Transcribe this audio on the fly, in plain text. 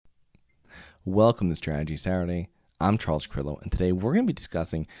Welcome to Strategy Saturday. I'm Charles Crillo, and today we're going to be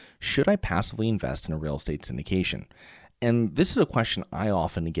discussing, should I passively invest in a real estate syndication? And this is a question I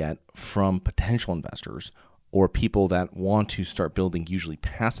often get from potential investors or people that want to start building usually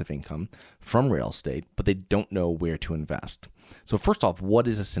passive income from real estate, but they don't know where to invest. So first off, what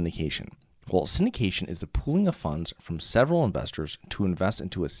is a syndication? Well, a syndication is the pooling of funds from several investors to invest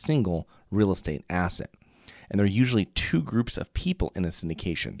into a single real estate asset. And there are usually two groups of people in a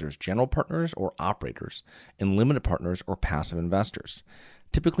syndication. There's general partners or operators and limited partners or passive investors.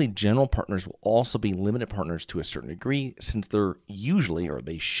 Typically, general partners will also be limited partners to a certain degree since they're usually, or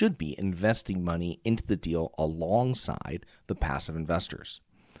they should be, investing money into the deal alongside the passive investors.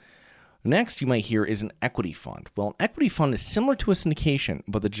 Next, you might hear is an equity fund. Well, an equity fund is similar to a syndication,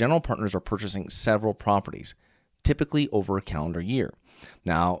 but the general partners are purchasing several properties, typically over a calendar year.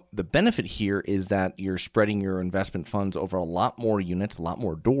 Now, the benefit here is that you're spreading your investment funds over a lot more units, a lot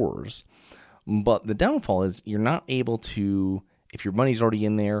more doors. But the downfall is you're not able to, if your money's already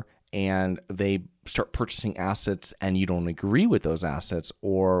in there and they start purchasing assets and you don't agree with those assets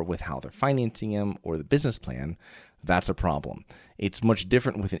or with how they're financing them or the business plan, that's a problem. It's much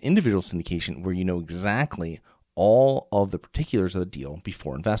different with an individual syndication where you know exactly all of the particulars of the deal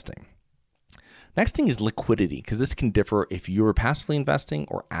before investing. Next thing is liquidity, because this can differ if you're passively investing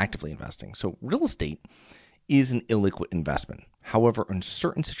or actively investing. So real estate is an illiquid investment. However, in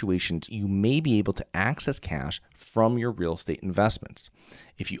certain situations, you may be able to access cash from your real estate investments.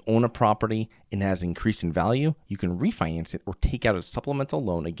 If you own a property and it has increased in value, you can refinance it or take out a supplemental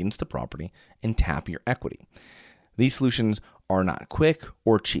loan against the property and tap your equity. These solutions are not quick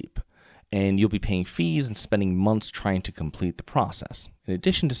or cheap, and you'll be paying fees and spending months trying to complete the process, in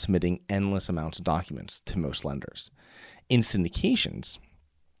addition to submitting endless amounts of documents to most lenders. In syndications,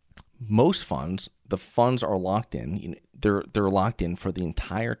 most funds, the funds are locked in. They're locked in for the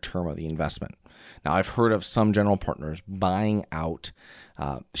entire term of the investment. Now, I've heard of some general partners buying out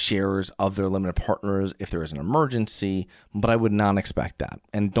shares of their limited partners if there is an emergency, but I would not expect that,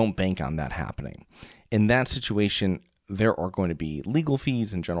 and don't bank on that happening. In that situation, there are going to be legal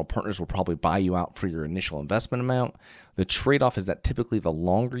fees, and general partners will probably buy you out for your initial investment amount. The trade-off is that typically the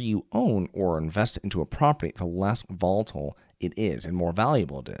longer you own or invest into a property, the less volatile it is and more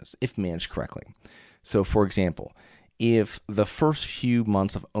valuable it is if managed correctly. So, for example, if the first few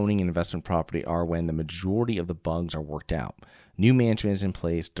months of owning an investment property are when the majority of the bugs are worked out, new management is in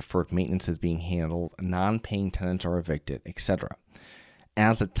place, deferred maintenance is being handled, non-paying tenants are evicted, etc.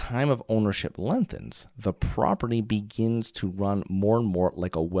 As the time of ownership lengthens, the property begins to run more and more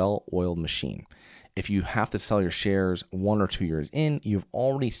like a well-oiled machine. If you have to sell your shares 1 or 2 years in, you've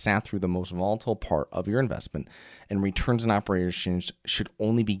already sat through the most volatile part of your investment, and returns and operations should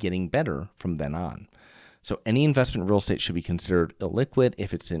only be getting better from then on. So any investment in real estate should be considered illiquid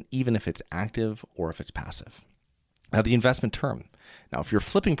even if it's active or if it's passive. Now, the investment term. Now, if you're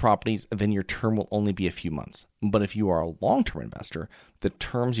flipping properties, then your term will only be a few months. But if you are a long-term investor, the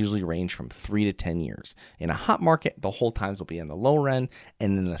terms usually range from 3 to 10 years. In a hot market, the hold times will be in the lower end,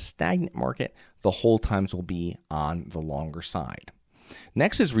 and in a stagnant market, the hold times will be on the longer side.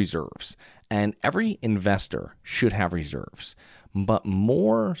 Next is reserves, and every investor should have reserves, but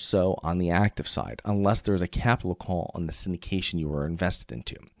more so on the active side, unless there's a capital call on the syndication you are invested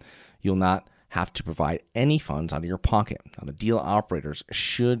into. You'll not have to provide any funds out of your pocket. Now, the deal operators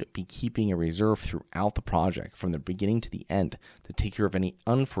should be keeping a reserve throughout the project from the beginning to the end to take care of any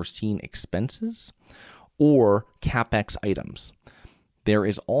unforeseen expenses or CapEx items. There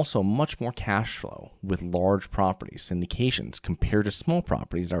is also much more cash flow with large properties, syndications, compared to small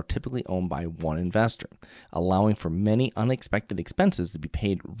properties that are typically owned by one investor, allowing for many unexpected expenses to be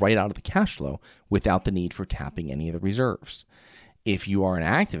paid right out of the cash flow without the need for tapping any of the reserves. If you are an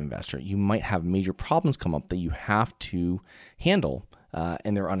active investor, you might have major problems come up that you have to handle,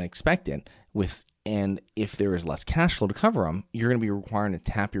 and they're unexpected. And if there is less cash flow to cover them, you're going to be requiring to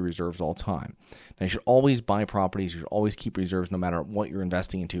tap your reserves all the time. Now, you should always buy properties. You should always keep reserves no matter what you're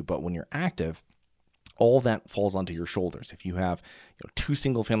investing into. But when you're active, all that falls onto your shoulders. If you have 2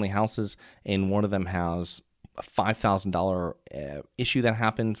 single-family houses and one of them has a $5,000 issue that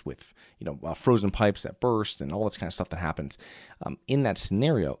happens with frozen pipes that burst and all this kind of stuff that happens, in that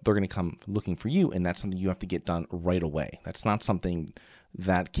scenario, they're going to come looking for you, and that's something you have to get done right away. That's not something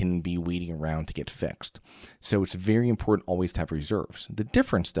that can be waiting around to get fixed. So it's very important always to have reserves. The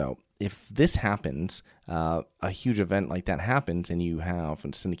difference, though, if this happens, a huge event like that happens, and you have a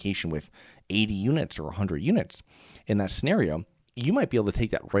syndication with 80 units or 100 units, in that scenario, you might be able to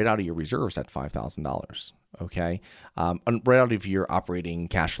take that right out of your reserves at $5,000. Okay, right out of your operating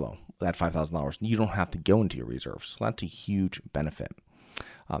cash flow, that $5,000. You don't have to go into your reserves. So that's a huge benefit.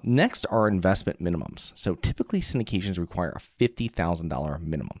 Next are investment minimums. So typically syndications require a $50,000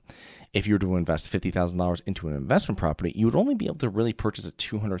 minimum. If you were to invest $50,000 into an investment property, you would only be able to really purchase a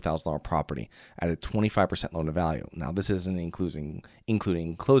 $200,000 property at a 25% loan to value. Now, this isn't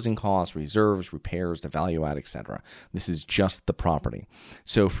including closing costs, reserves, repairs, the value add, etc. This is just the property.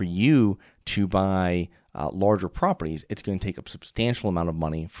 So for you to buy larger properties, it's going to take a substantial amount of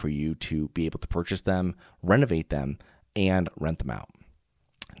money for you to be able to purchase them, renovate them, and rent them out.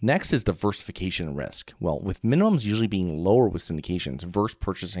 Next is diversification risk. Well, with minimums usually being lower with syndications versus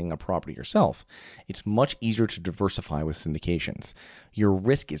purchasing a property yourself, it's much easier to diversify with syndications. Your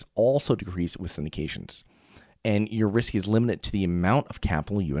risk is also decreased with syndications, and your risk is limited to the amount of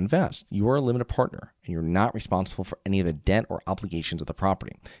capital you invest. You are a limited partner, and you're not responsible for any of the debt or obligations of the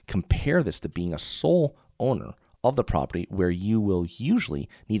property. Compare this to being a sole owner of the property, where you will usually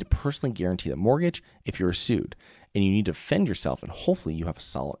need to personally guarantee the mortgage if you're sued, and you need to defend yourself, and hopefully you have a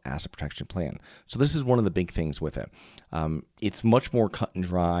solid asset protection plan. So this is one of the big things with it. It's much more cut and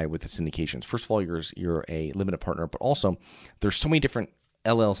dry with the syndications. First of all, you're a limited partner, but also there's so many different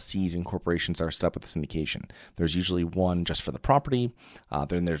LLCs and corporations that are set up with the syndication. There's usually one just for the property,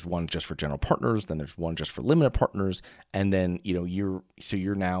 then there's one just for general partners, then there's one just for limited partners, and then you're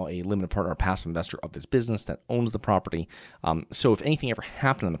now a limited partner or passive investor of this business that owns the property. So if anything ever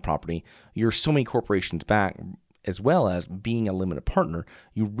happened on the property, you're so many corporations back, as well as being a limited partner,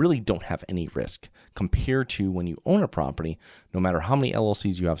 you really don't have any risk compared to when you own a property. No matter how many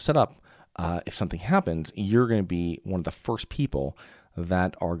LLCs you have set up, if something happens, you're going to be one of the first people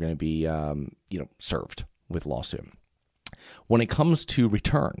that are going to be served with lawsuit. When it comes to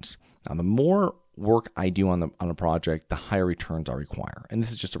returns, now the more work I do on a project, the higher returns I require. And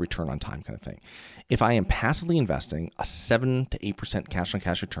this is just a return on time kind of thing. If I am passively investing, a 7 to 8% cash on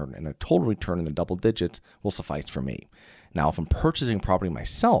cash return and a total return in the double digits will suffice for me. Now, if I'm purchasing property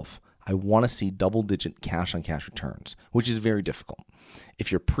myself, I want to see double digit cash on cash returns, which is very difficult.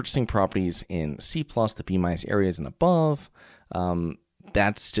 If you're purchasing properties in C+ to B- areas and above,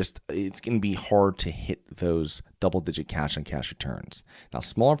 it's going to be hard to hit those double-digit cash-on-cash returns. Now,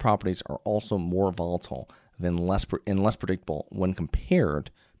 smaller properties are also more volatile and less predictable when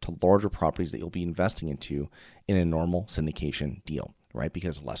compared to larger properties that you'll be investing into in a normal syndication deal, right?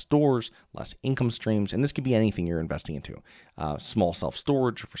 Because less doors, less income streams, and this could be anything you're investing into. Small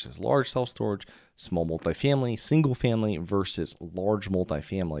self-storage versus large self-storage, small multifamily, single family versus large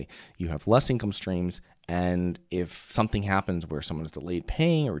multifamily. You have less income streams, and if something happens where someone is delayed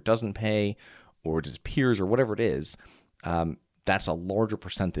paying or doesn't pay or disappears or whatever it is, that's a larger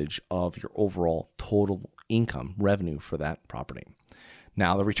percentage of your overall total income revenue for that property.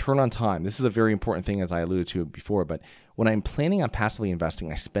 Now, the return on time. This is a very important thing, as I alluded to before, but when I'm planning on passively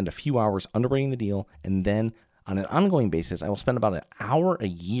investing, I spend a few hours underwriting the deal, and then on an ongoing basis, I will spend about an hour a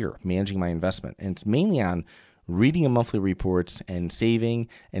year managing my investment. And it's mainly on reading monthly reports and saving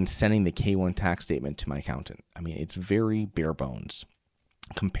and sending the K-1 tax statement to my accountant. I mean, it's very bare bones.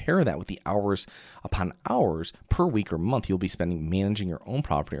 Compare that with the hours upon hours per week or month you'll be spending managing your own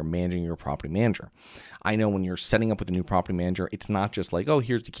property or managing your property manager. I know when you're setting up with a new property manager, it's not just like, oh,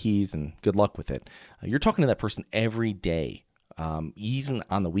 here's the keys and good luck with it. You're talking to that person every day, even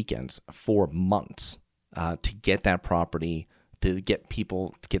on the weekends, for months to get that property, to get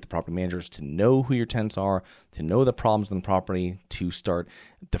the property managers to know who your tenants are, to know the problems in the property, to start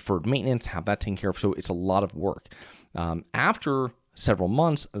deferred maintenance, have that taken care of. So it's a lot of work. After several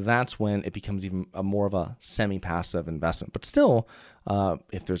months, that's when it becomes even more of a semi-passive investment. But still,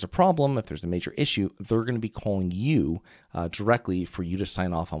 if there's a problem, if there's a major issue, they're going to be calling you directly for you to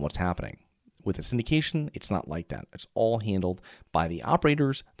sign off on what's happening. With a syndication, it's not like that. It's all handled by the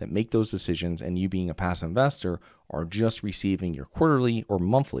operators that make those decisions, and you being a passive investor are just receiving your quarterly or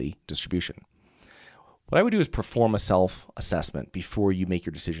monthly distribution. What I would do is perform a self-assessment before you make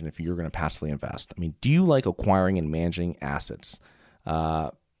your decision if you're going to passively invest. I mean, do you like acquiring and managing assets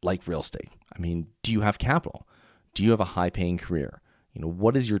like real estate? I mean, do you have capital? Do you have a high-paying career?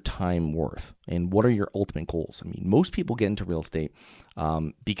 What is your time worth, and what are your ultimate goals? I mean, most people get into real estate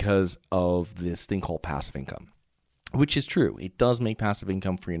because of this thing called passive income, which is true. It does make passive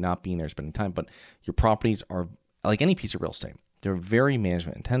income for you not being there spending time, but your properties are like any piece of real estate. They're very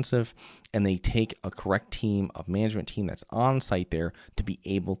management intensive, and they take a correct management team that's on site there to be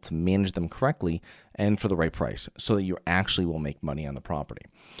able to manage them correctly and for the right price so that you actually will make money on the property.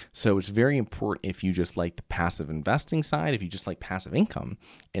 So it's very important, if you just like the passive investing side, if you just like passive income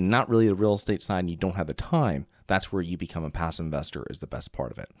and not really the real estate side and you don't have the time, that's where you become a passive investor is the best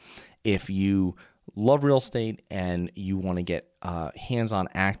part of it. If you love real estate and you want to get hands-on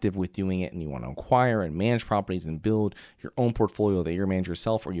active with doing it, and you want to acquire and manage properties and build your own portfolio that you manage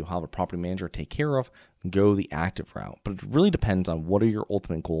yourself, or you have a property manager take care of, go the active route. But it really depends on what are your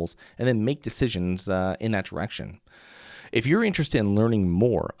ultimate goals, and then make decisions in that direction. If you're interested in learning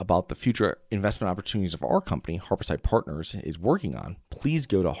more about the future investment opportunities of our company, Harborside Partners is working on, please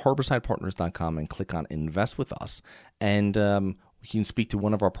go to harborsidepartners.com and click on Invest with Us. And you can speak to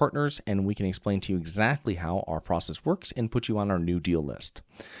one of our partners and we can explain to you exactly how our process works and put you on our new deal list.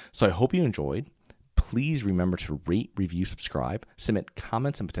 So I hope you enjoyed. Please remember to rate, review, subscribe, submit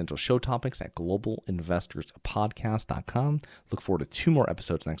comments and potential show topics at globalinvestorspodcast.com. Look forward to 2 more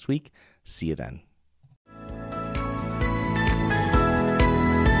episodes next week. See you then.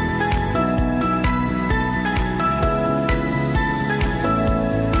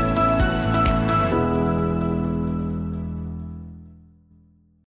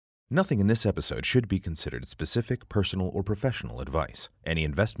 Nothing in this episode should be considered specific, personal, or professional advice. Any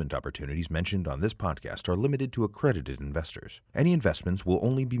investment opportunities mentioned on this podcast are limited to accredited investors. Any investments will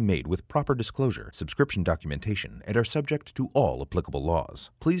only be made with proper disclosure, subscription documentation, and are subject to all applicable laws.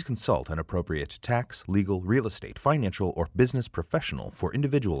 Please consult an appropriate tax, legal, real estate, financial, or business professional for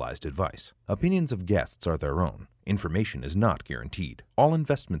individualized advice. Opinions of guests are their own. Information is not guaranteed. All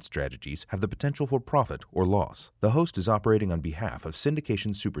investment strategies have the potential for profit or loss. The host is operating on behalf of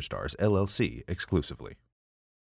Syndication Superstars, LLC exclusively.